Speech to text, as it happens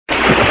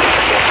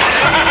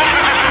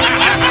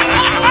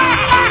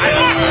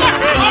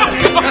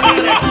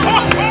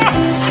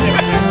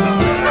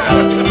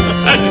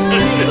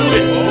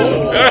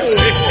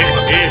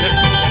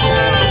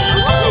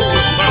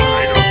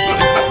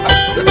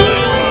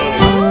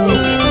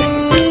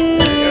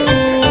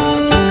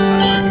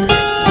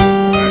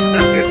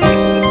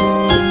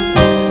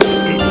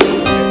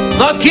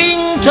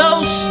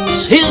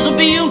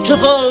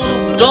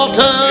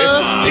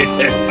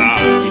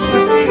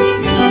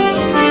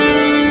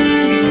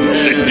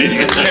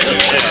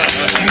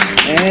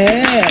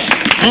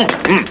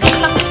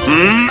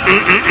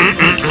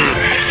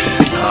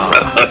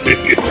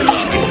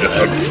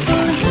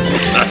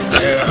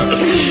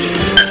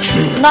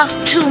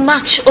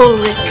much,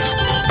 Ulrich.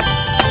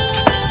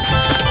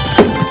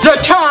 The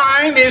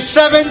time is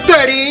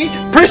 7:30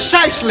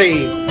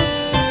 precisely.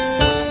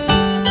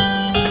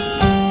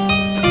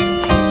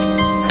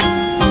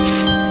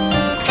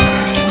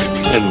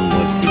 And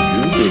what did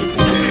you do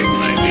today,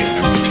 my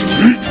dear?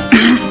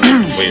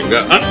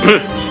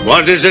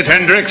 What is it,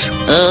 Hendricks?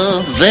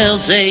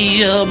 There's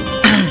a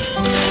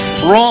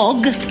frog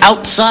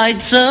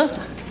outside, sir.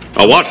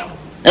 A what?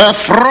 A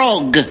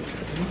frog.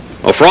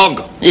 A frog?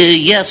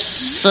 Yes,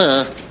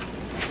 sir.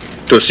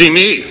 To see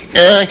me?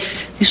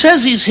 He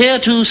says he's here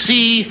to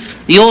see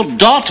your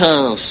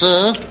daughter,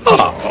 sir.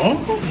 Oh.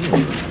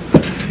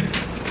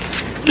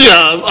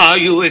 Yeah, are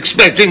you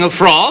expecting a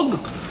frog?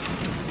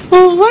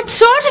 Well, what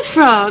sort of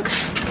frog?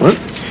 What?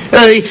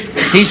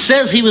 He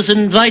says he was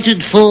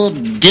invited for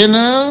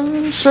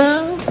dinner, sir.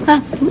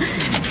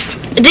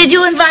 Did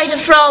you invite a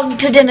frog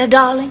to dinner,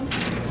 darling?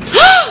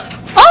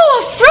 Oh,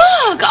 a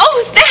frog! Oh,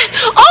 that!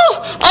 Oh,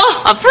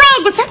 a frog!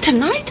 Was that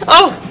tonight?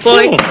 Oh,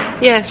 boy. Oh.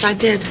 Yes, I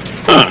did.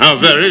 How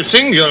very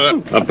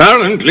singular.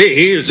 Apparently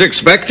he is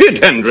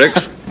expected,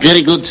 Hendricks.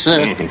 Very good,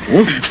 sir.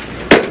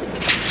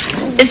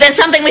 Is there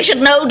something we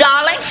should know,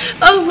 darling?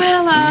 Oh,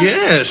 well,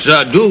 Yes,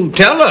 do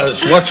tell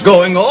us what's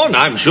going on.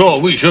 I'm sure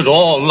we should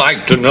all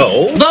like to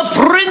know. The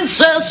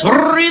princess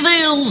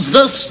reveals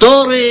the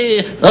story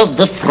of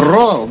the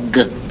frog.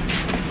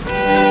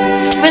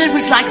 Well, it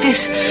was like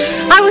this.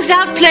 I was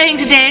out playing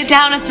today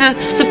down at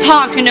the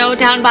park, you know,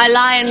 down by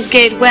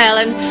Lionsgate Well,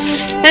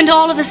 and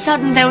all of a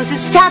sudden there was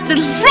this fat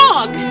little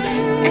frog.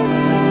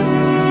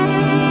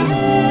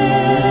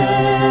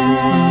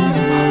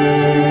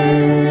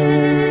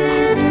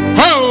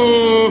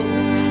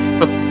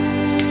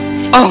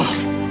 Oh,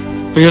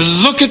 will you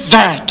look at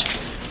that?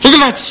 Look at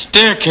that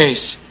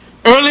staircase.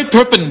 Early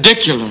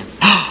perpendicular.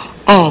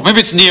 Oh, maybe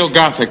it's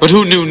neo-Gothic, but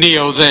who knew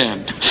neo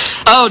then?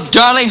 Oh,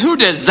 darling, who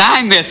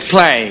designed this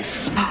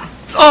place?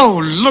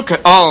 Oh, look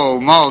at... Oh,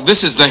 Mo,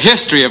 this is the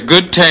history of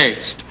good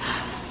taste.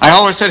 I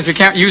always said if you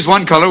can't use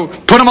one color,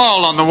 put them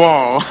all on the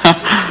wall.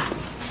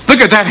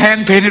 Look at that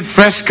hand-painted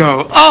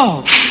fresco.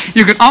 Oh,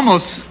 you can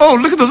almost... Oh,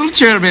 look at those little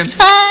cherubims.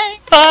 Hi,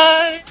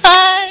 hi,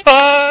 hi,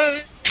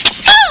 hi.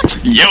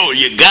 Yo,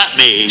 you got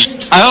me.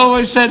 I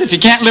always said if you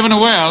can't live in a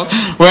well,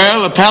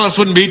 a palace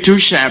wouldn't be too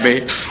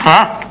shabby.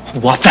 Huh?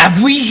 What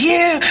have we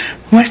here?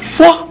 What?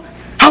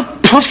 How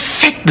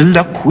perfect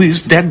la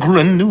quiz de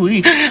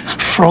grenouille.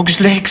 Frog's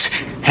legs.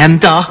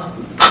 And,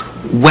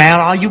 where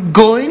are you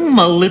going,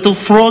 my little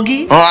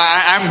froggy? Oh,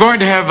 I'm going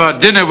to have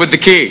dinner with the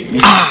king.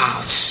 Ah,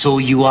 so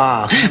you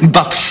are.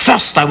 But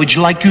first I would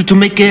like you to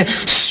make a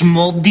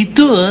small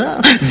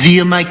detour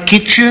via my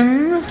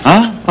kitchen.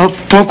 Huh?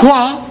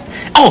 Pourquoi?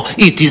 Oh,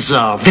 it is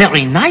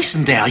very nice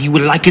in there. You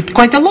will like it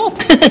quite a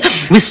lot.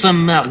 With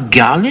some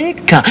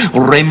garlic,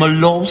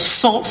 remoulade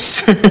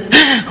sauce.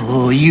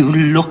 Oh, you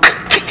look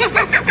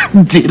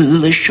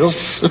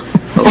delicious.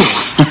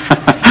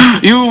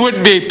 You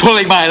wouldn't be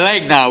pulling my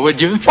leg now, would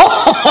you?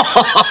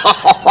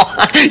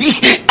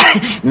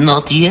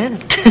 Not yet.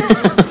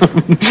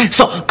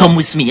 So, come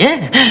with me,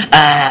 eh?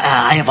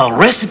 I have a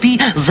recipe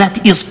that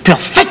is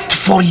perfect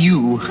for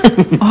you.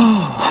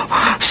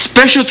 Oh,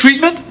 special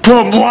treatment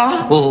pour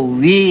moi? Oh,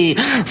 oui,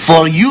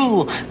 for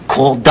you,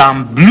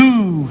 cordon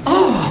bleu.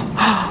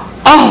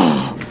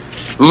 Oh,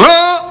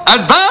 well,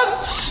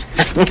 advance.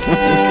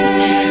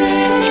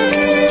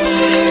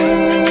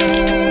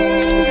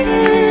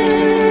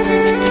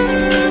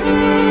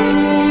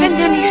 And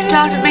then he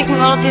started making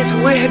all of these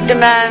weird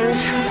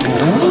demands.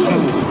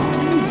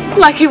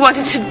 Like he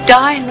wanted to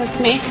dine with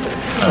me.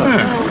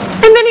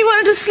 And then he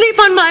wanted to sleep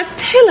on my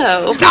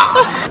pillow.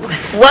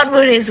 What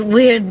were his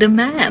weird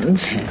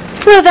demands?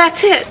 Well,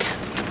 that's it.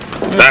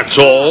 That's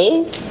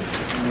all?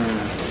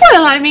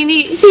 Well, I mean,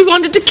 he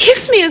wanted to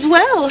kiss me as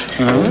well.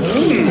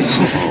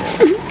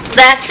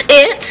 That's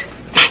it?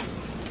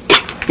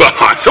 Well,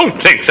 I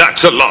don't think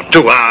that's a lot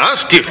to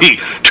ask. If he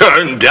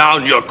turned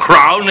down your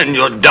crown and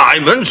your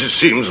diamonds, it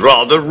seems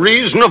rather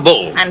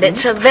reasonable. And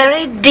it's a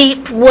very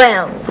deep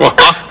well.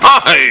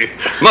 Why?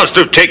 Must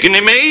have taken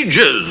him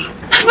ages.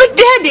 But,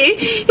 Daddy,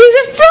 he's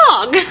a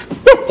frog.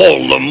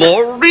 All the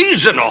more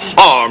reason, a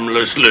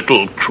harmless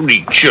little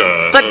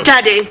creature. But,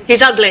 Daddy,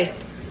 he's ugly.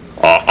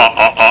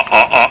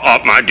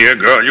 My dear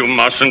girl, you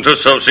mustn't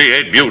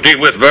associate beauty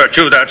with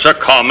virtue. That's a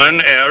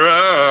common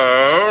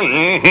error.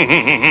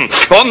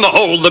 On the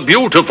whole, the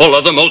beautiful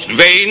are the most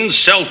vain,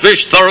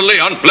 selfish, thoroughly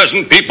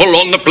unpleasant people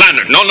on the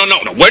planet. No.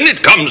 When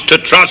it comes to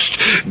trust,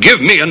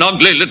 give me an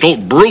ugly little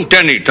brute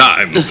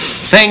anytime.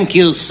 Thank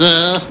you,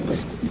 sir.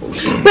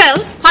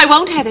 Well, I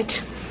won't have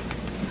it.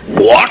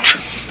 What?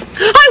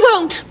 I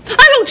won't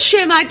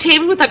share my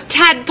table with a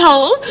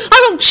tadpole.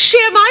 I won't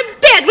share my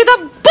bed with a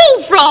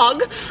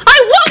bullfrog.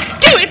 I won't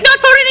do it, not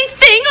for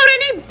anything or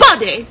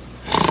anybody.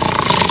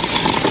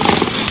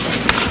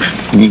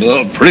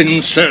 The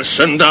princess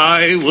and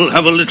I will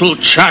have a little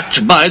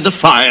chat by the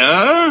fire.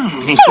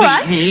 All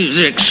right. Please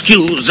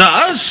excuse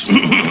us.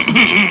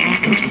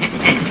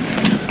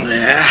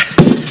 There.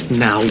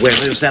 Now,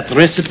 where is that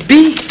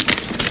recipe?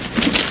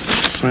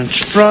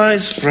 French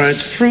fries, fried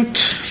fruit,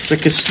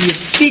 fricassee of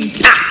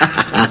fig.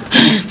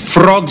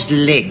 Frog's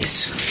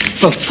legs.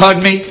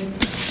 Pardon me?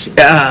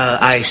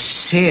 I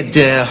said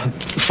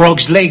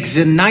frog's legs.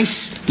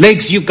 Nice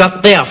legs you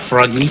got there,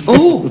 Froggy.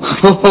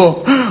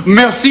 Oh,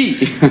 merci.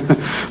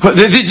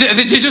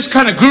 They just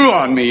kind of grew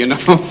on me, you know.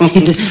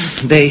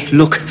 They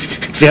look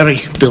very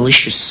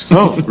delicious.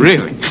 Oh,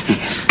 really?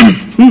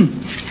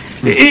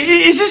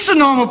 Is this the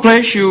normal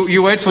place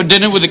you wait for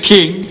dinner with the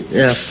king?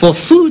 For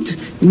food,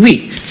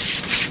 oui.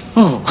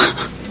 Oh,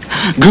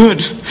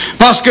 good.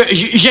 Parce que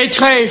j'ai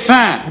très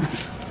faim.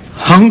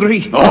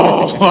 Hungry?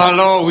 Oh,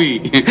 alors oui.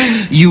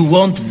 You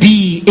won't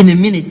be in a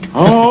minute.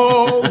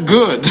 Oh,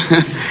 good.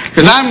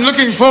 Because I'm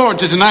looking forward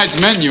to tonight's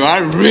menu. I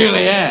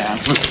really am.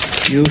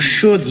 You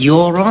should.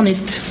 You're on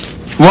it.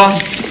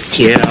 What?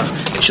 Here,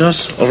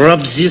 just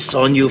rub this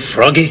on you,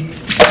 Froggy.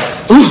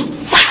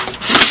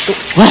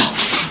 Wow.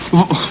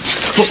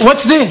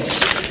 What's this?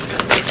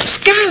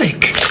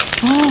 Scallic.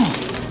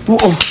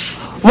 Oh.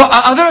 Well,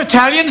 are there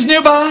Italians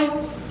nearby?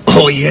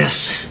 Oh,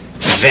 yes.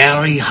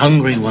 Very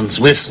hungry ones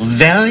with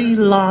very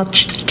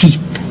large teeth.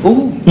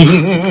 Oh.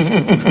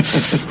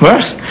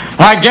 Well,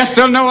 I guess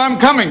they'll know I'm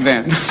coming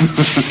then.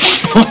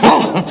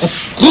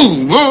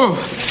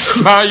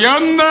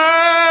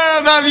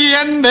 Maionda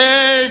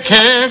d'aziende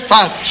che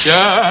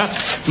faccia,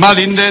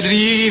 malinde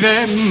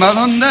drive,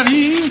 malonda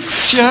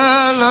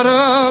vicia.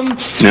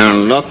 Now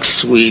look,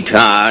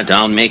 sweetheart,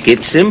 I'll make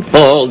it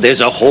simple.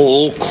 There's a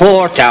whole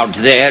court out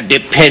there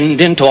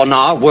dependent on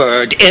our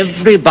word.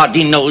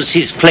 Everybody knows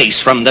his place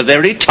from the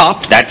very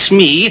top, that's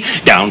me,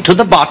 down to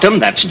the bottom,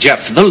 that's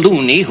Jeff the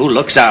loony who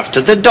looks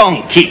after the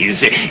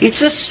donkeys.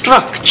 It's a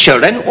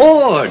structure, an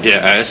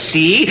order,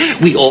 see?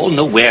 We all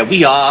know where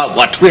we are,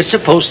 what we're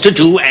supposed to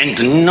do,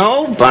 and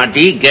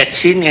nobody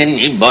gets in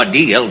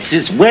anybody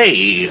else's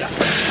way.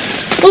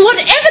 Well,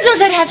 whatever does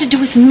that have to do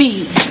with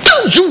me?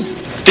 Do you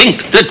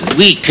think that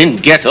we can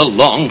get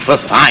along for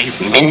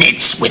 5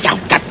 minutes without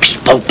the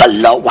people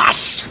below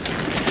us?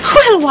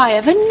 Well, why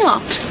ever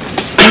not?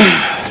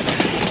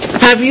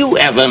 Have you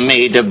ever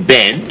made a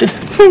bed?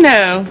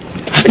 No,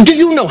 Do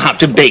you know how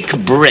to bake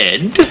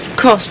bread? of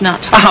course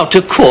not. How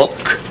to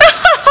cook?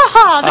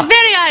 The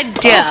very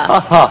idea.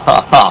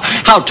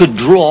 How to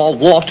draw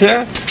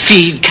water,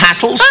 feed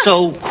cattle,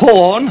 sow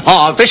corn,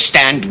 harvest,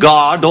 stand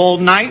guard all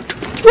night?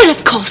 Well,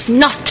 of course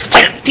not.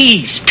 Well,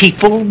 these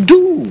people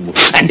do.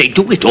 And they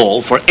do it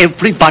all for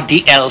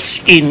everybody else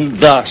in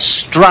the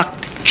structure.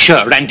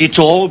 And it's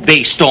all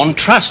based on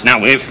trust.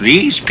 Now, if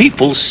these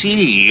people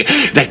see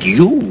that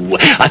you,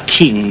 a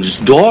king's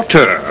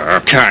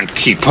daughter, can't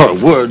keep her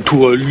word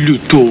to a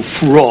little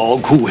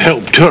frog who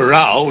helped her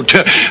out,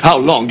 how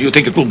long do you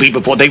think it will be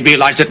before they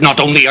realize that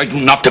not only are you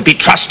not to be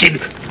trusted,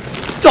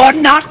 you're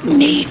not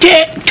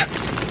needed?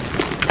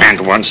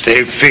 And once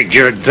they've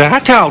figured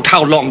that out,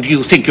 how long do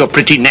you think your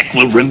pretty neck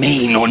will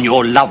remain on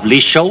your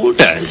lovely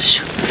shoulders?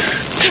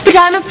 But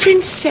I'm a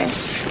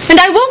princess, and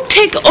I won't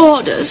take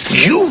orders.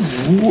 You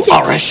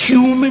are a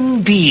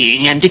human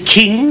being and a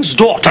king's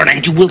daughter,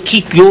 and you will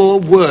keep your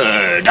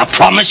word. A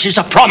promise is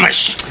a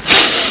promise.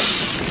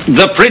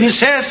 The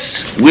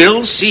princess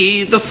will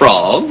see the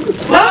frog.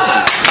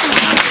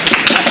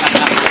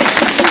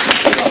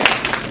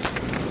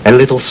 A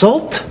little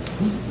salt?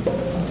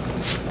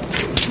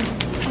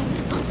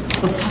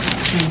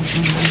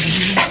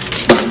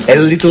 A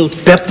little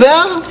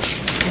pepper?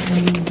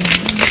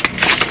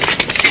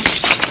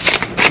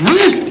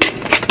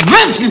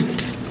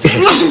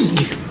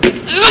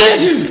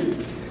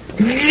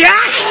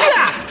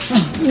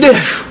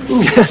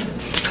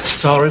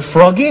 Sorry,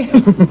 Froggy.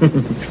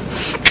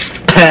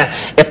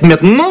 Et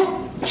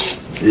maintenant,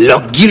 la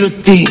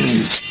guillotine.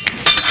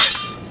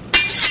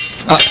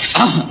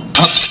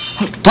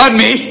 Pardon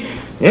me?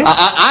 Yeah?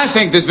 I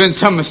think there's been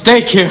some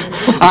mistake here.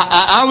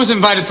 I was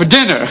invited for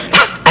dinner.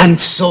 And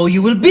so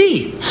you will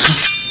be.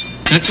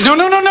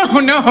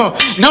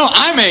 No,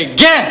 I'm a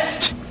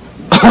guest.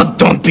 Oh,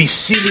 don't be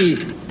silly.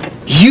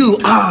 You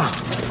are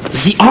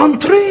the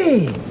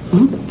entree.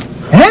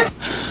 Huh?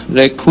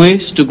 Les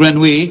cuisses de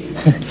grenouille,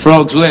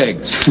 frog's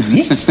legs.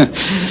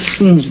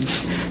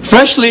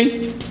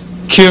 Freshly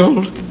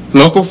killed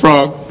local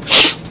frog,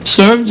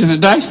 served in a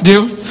diced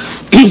dill,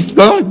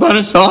 garlic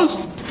butter sauce,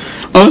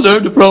 aux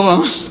herbes de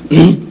Provence.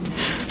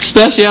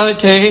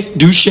 Spécialité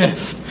du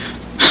chef.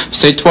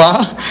 C'est toi,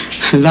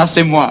 là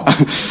c'est moi.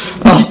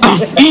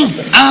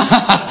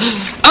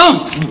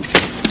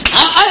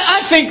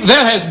 I think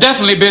there has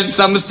definitely been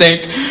some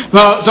mistake.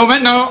 So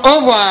maintenant, au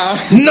revoir.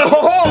 No!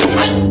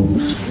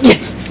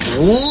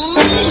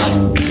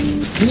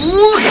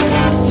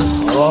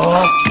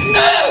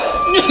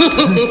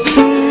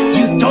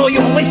 You know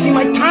you're wasting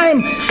my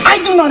time.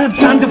 I do not have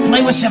time to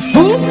play with the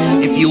food.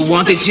 If you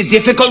want it the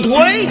difficult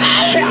way.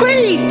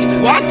 Wait!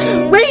 What?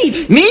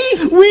 Wait! Me?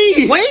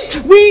 Oui.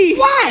 Wait? Oui.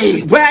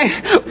 Why? Why?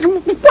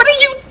 What are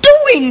you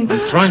doing?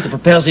 I'm trying to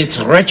prepare this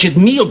wretched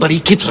meal, but he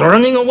keeps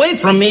running away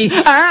from me.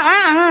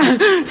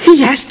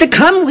 He has to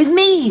come with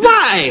me.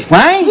 Why?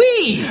 Why?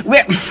 We.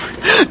 Well,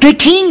 the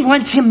king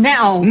wants him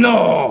now.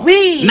 No.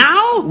 Oui.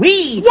 Now?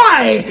 Oui.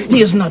 Why?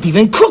 He is not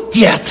even cooked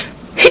yet.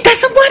 He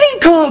doesn't want him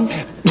cooked.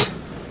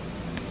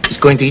 He's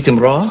going to eat him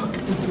raw?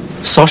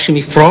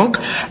 Sashimi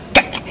frog?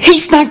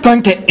 He's not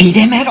going to eat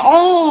him at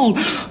all.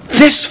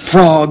 This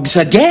frog's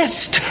a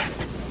guest.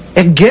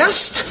 A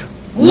guest?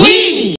 Oui!